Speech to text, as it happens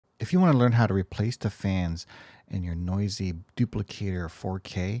If you want to learn how to replace the fans in your noisy duplicator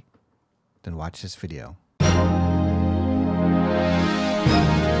 4K, then watch this video.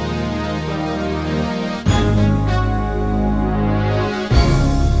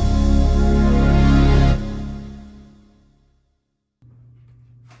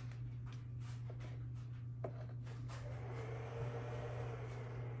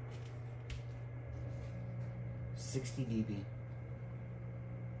 $60 dB.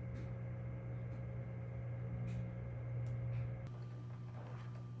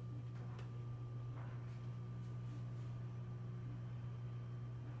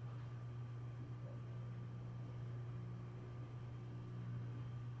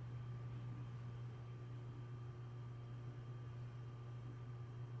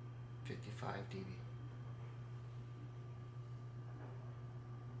 $55 dB.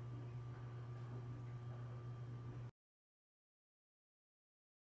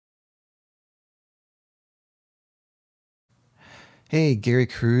 Hey, Gary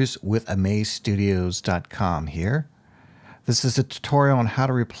Cruz with AmazeStudios.com here. This is a tutorial on how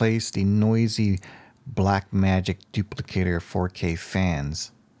to replace the noisy Blackmagic Duplicator 4K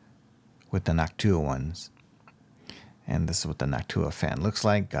fans with the Noctua ones. And this is what the Noctua Fan looks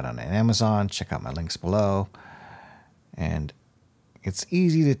like. Got it on Amazon. Check out my links below. And it's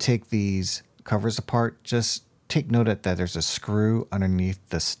easy to take these covers apart. Just take note that there's a screw underneath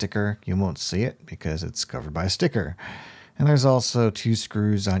the sticker. You won't see it because it's covered by a sticker. And there's also 2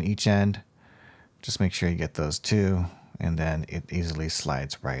 screws on each end. Just make sure you get those 2, and then it easily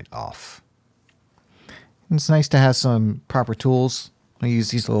slides right off. And it's nice to have some proper tools. I use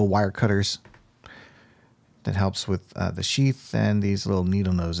these little wire cutters. That helps with the sheath, and these little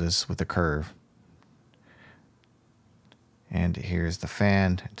needle noses with the curve. And here's the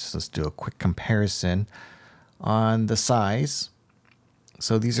fan. Just let's do a quick comparison on the size.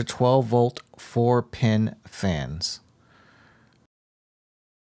 So these are 12 volt 4-pin fans.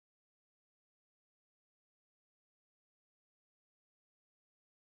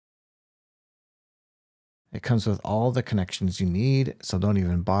 It comes with all the connections you need, so don't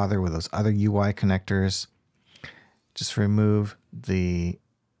even bother with those other UI connectors. Just remove the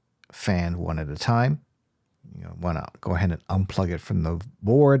fan one at a time. You want to go ahead and unplug it from the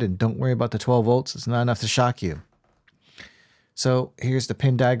board, and don't worry about the 12 volts. It's not enough to shock you. So here's the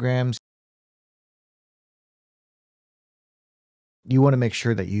pin diagrams. You want to make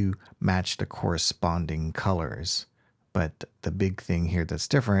sure that you match the corresponding colors. But the big thing here that's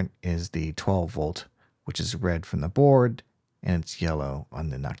different is the 12 volt, which is red from the board, and it's yellow on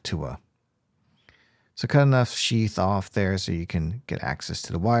the Noctua. So cut enough sheath off there so you can get access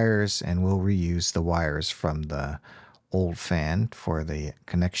to the wires, and we'll reuse the wires from the old fan for the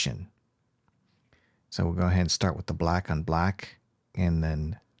connection. So we'll go ahead and start with the black on black, and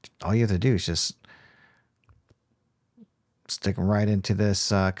then all you have to do is just stick them right into this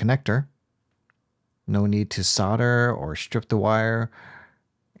connector. No need to solder or strip the wire,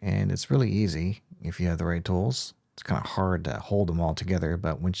 and it's really easy if you have the right tools. It's kind of hard to hold them all together,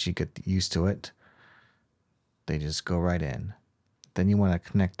 but once you get used to it, they just go right in. Then you want to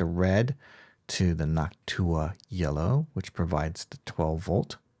connect the red to the Noctua Yellow, which provides the 12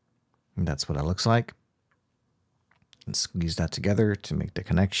 volt. And that's what it looks like. And squeeze that together to make the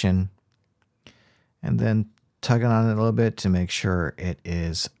connection. And then tug it on it a little bit to make sure it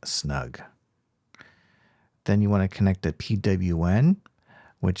is snug. Then you want to connect the PWM,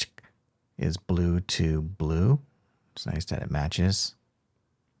 which is blue to blue. It's nice that it matches.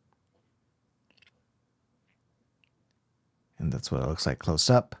 And that's what it looks like close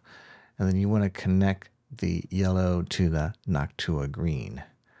up. And then you want to connect the yellow to the Noctua green.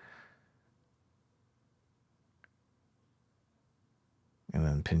 And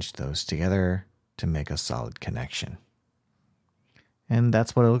then pinch those together to make a solid connection. And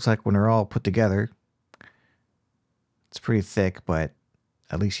that's what it looks like when they're all put together. It's pretty thick, but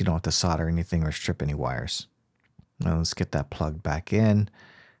at least you don't have to solder anything or strip any wires. Now let's get that plugged back in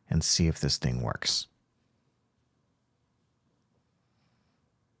and see if this thing works.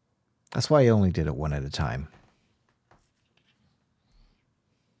 That's why I only did it one at a time.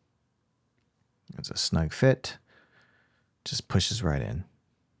 It's a snug fit. Just pushes right in.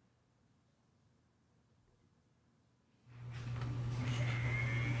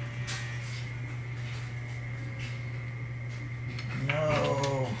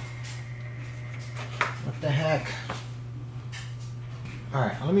 No. What the heck? All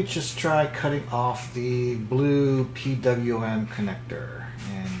right, let me just try cutting off the blue PWM connector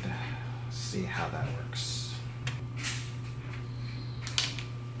and see how that works.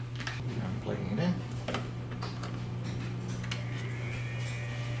 I'm plugging it in.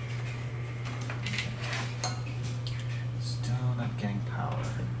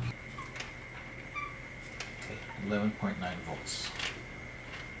 11.9 volts.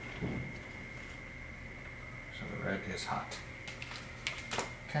 So the red is hot.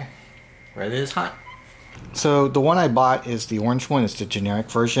 Okay, red is hot. So the one I bought is the orange one. It's the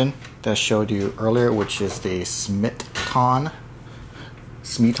generic version that I showed you earlier, which is the Smeton.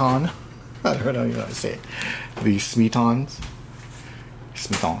 I don't know how to say it. The Smetons.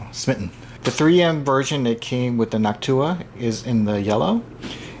 Smitten. The 3M version that came with the Noctua is in the yellow,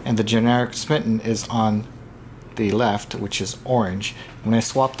 and the generic Smitten is on the left, which is orange. When I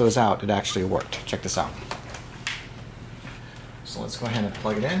swapped those out, it actually worked. Check this out. So let's go ahead and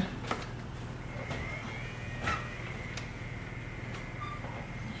plug it in.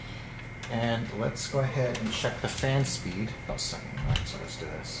 And let's go ahead and check the fan speed. Oh, second. Alright, so let's do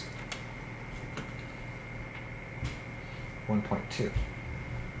this. 1.2.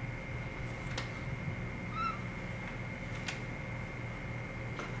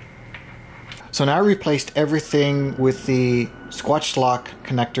 So now I replaced everything with the Squatch lock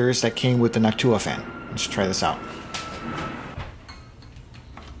connectors that came with the Noctua fan. Let's try this out.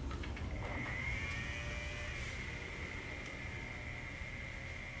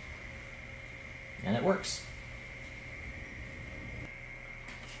 And it works.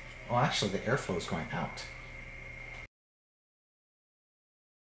 Well, actually, the airflow is going out.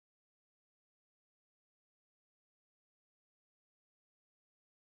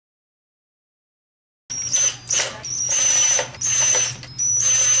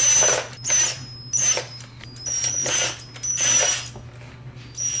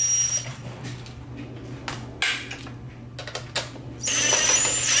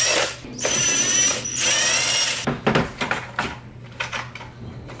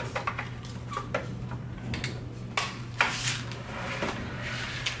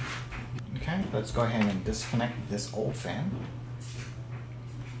 Okay, let's go ahead and disconnect this old fan.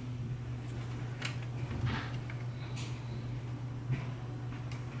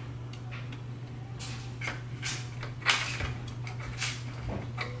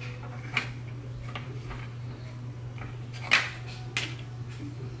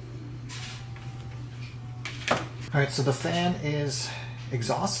 Alright, so the fan is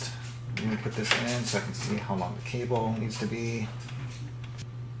exhaust. Let me put this in so I can see how long the cable needs to be.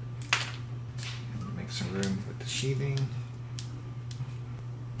 Make some room with the sheathing.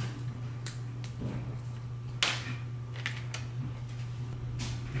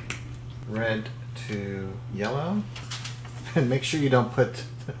 Red to yellow. And make sure you don't put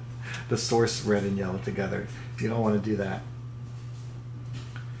the source red and yellow together. You don't want to do that.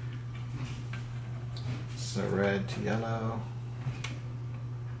 So red to yellow.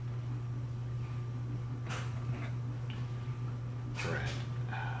 Red.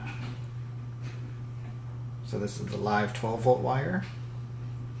 So this is the live 12-volt wire.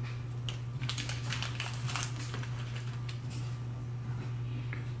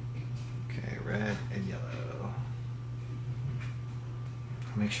 Okay, red and yellow.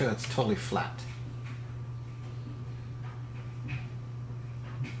 Make sure that's totally flat.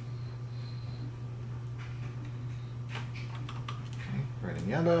 Red and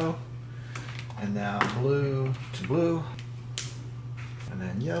yellow, and now blue to blue, and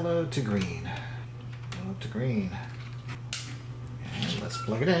then yellow to green, yellow to green. And let's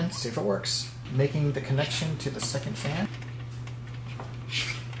plug it in, see if it works. Making the connection to the second fan.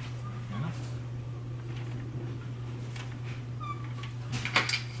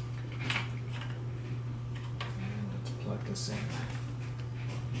 And let's plug this in.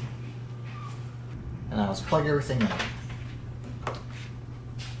 And now let's plug everything in.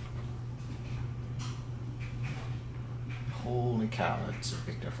 Holy cow, that's a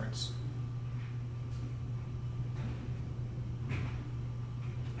big difference.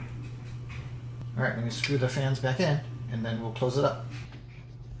 Alright, let me screw the fans back in and then we'll close it up.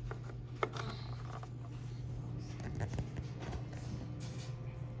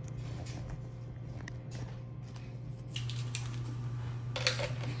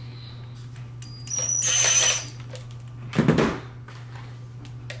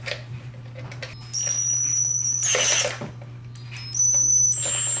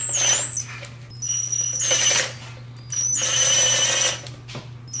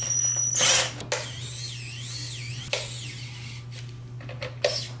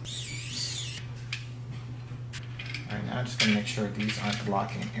 Alright, now I'm just going to make sure these aren't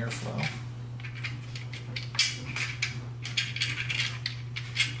blocking airflow.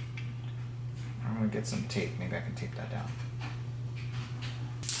 I'm going to get some tape. Maybe I can tape that down.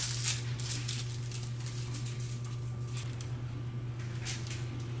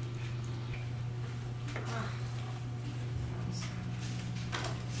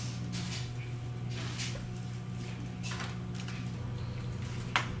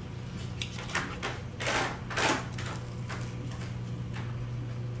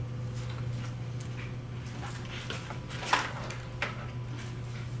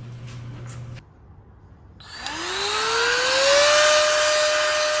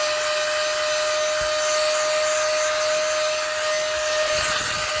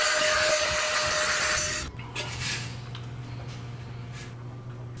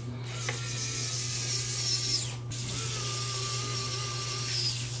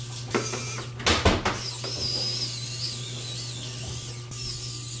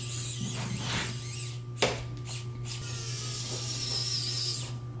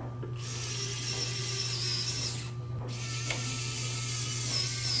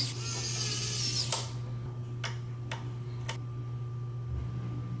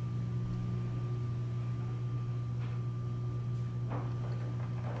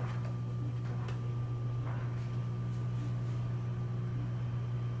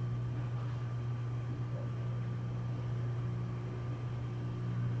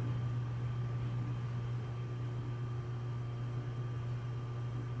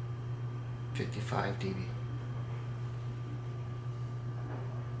 $55 dB.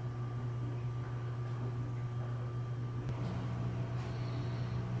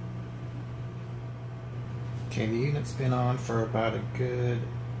 Okay, the unit's been on for about a good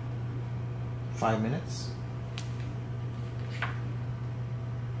 5 minutes.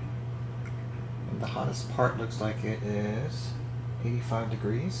 And the hottest part looks like it is 85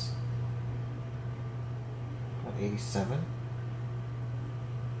 degrees. About 87.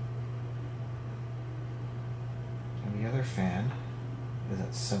 And the other fan is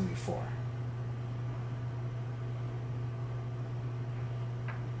at 74.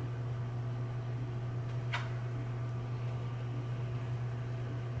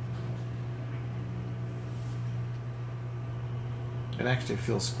 It actually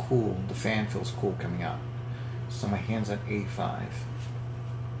feels cool. The fan feels cool coming out. So my hand's at 85.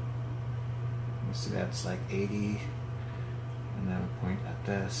 You see that's like 80. And then I point at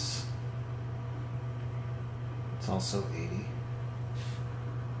this. It's also 80.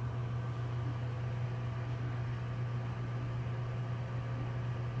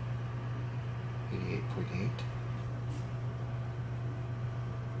 .8.